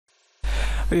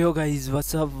Yo guys,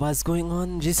 what's up? What's going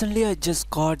on? Recently I just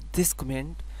got this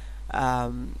comment.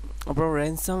 Bro,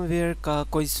 ransomware का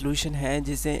कोई solution है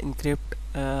जिसे encrypt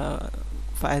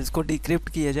files को decrypt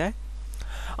किया जाए.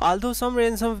 Although some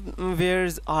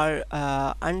ransomwares are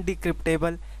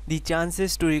undecryptable, the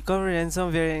chances to recover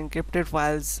ransomware encrypted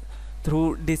files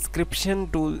through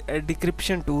decryption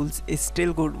tools is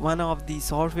still good. One of the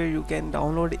software you can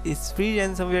download is free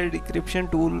ransomware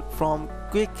decryption tool from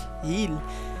Quick Heal.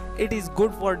 It is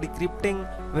good for decrypting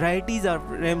varieties of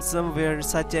ransomware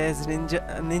such as ninja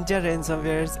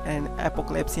ransomwares and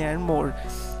apocalypse and more.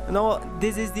 Now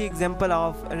this is the example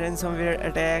of ransomware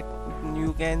attack.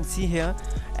 You can see here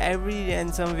every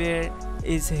ransomware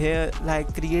is here,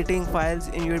 like creating files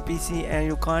in your PC and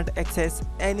you can't access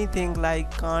anything,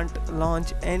 like can't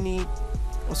launch any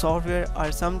software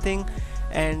or something,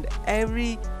 and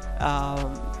every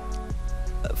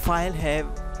file have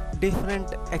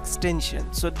different extension,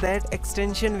 so that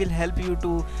extension will help you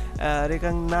to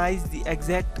recognize the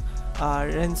exact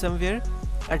ransomware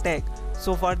attack.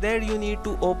 So for that you need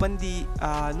to open the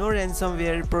no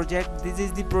ransomware project. This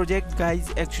is the project,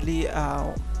 guys, actually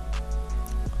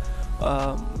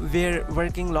we're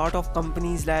working lot of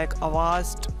companies like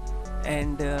Avast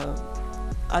and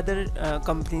other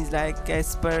companies like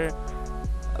Casper,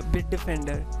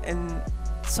 Bitdefender, and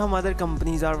some other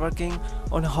companies are working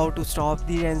on how to stop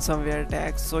the ransomware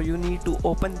attacks. So you need to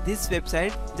open this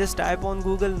website. Just type on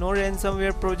Google no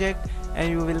ransomware project and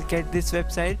you will get this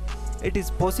website. It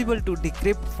is possible to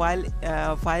decrypt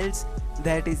files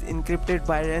that is encrypted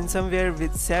by ransomware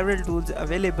with several tools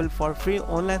available for free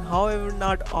online. However,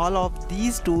 not all of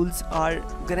these tools are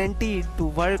guaranteed to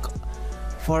work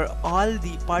for all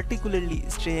the particularly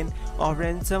strain of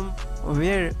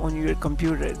ransomware on your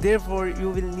computer. Therefore,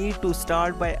 you will need to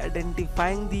start by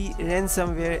identifying the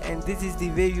ransomware, and this is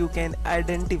the way you can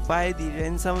identify the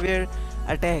ransomware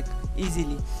attack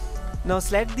easily. Now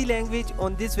select the language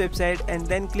on this website and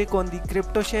then click on the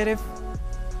crypto sheriff.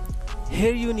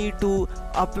 Here you need to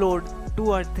upload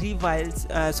two files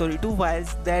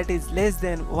that is less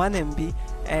than 1 MB,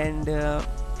 and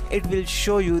it will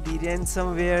show you the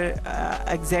ransomware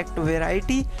exact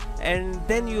variety, and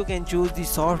then you can choose the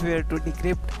software to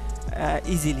decrypt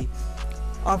easily.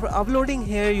 After uploading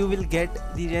here you will get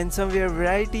the ransomware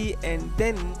variety, and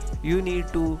then you need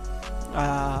to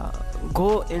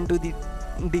go into the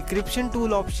decryption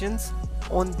tool options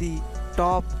on the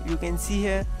top. You can see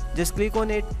here, just click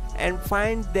on it and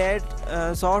find that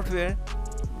software.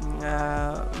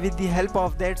 With the help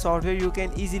of that software you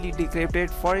can easily decrypt it.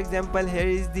 For example, here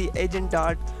is the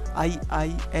agent.iih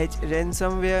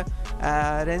ransomware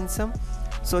ransom.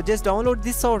 So just download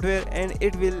this software and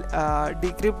it will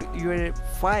decrypt your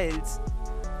files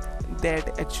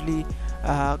that actually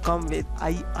come with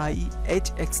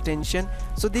IIH extension.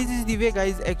 So this is the way,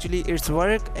 guys, actually it's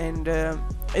work. And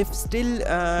if still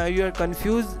you are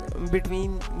confused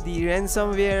between the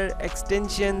ransomware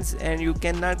extensions and you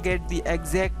cannot get the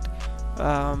exact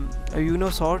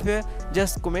software,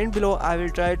 just comment below. I will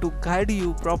try to guide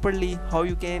you properly how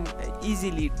you can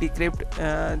easily decrypt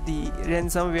the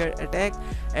ransomware attack.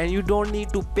 And you don't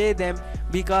need to pay them,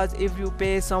 because if you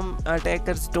pay, some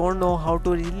attackers don't know how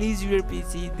to release your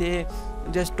PC. They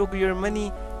just took your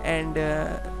money, and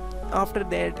after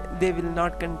that they will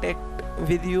not contact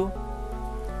with you,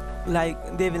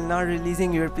 like they will not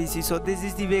releasing your PC. So this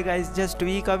is the way, guys, just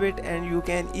tweak a bit and you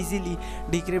can easily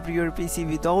decrypt your PC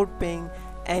without paying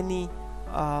any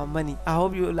money. I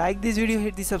hope you like this video.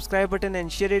 Hit the subscribe button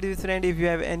and share it with friend. If you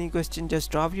have any question,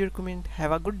 just drop your comment.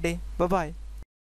 Have a good day. Bye bye.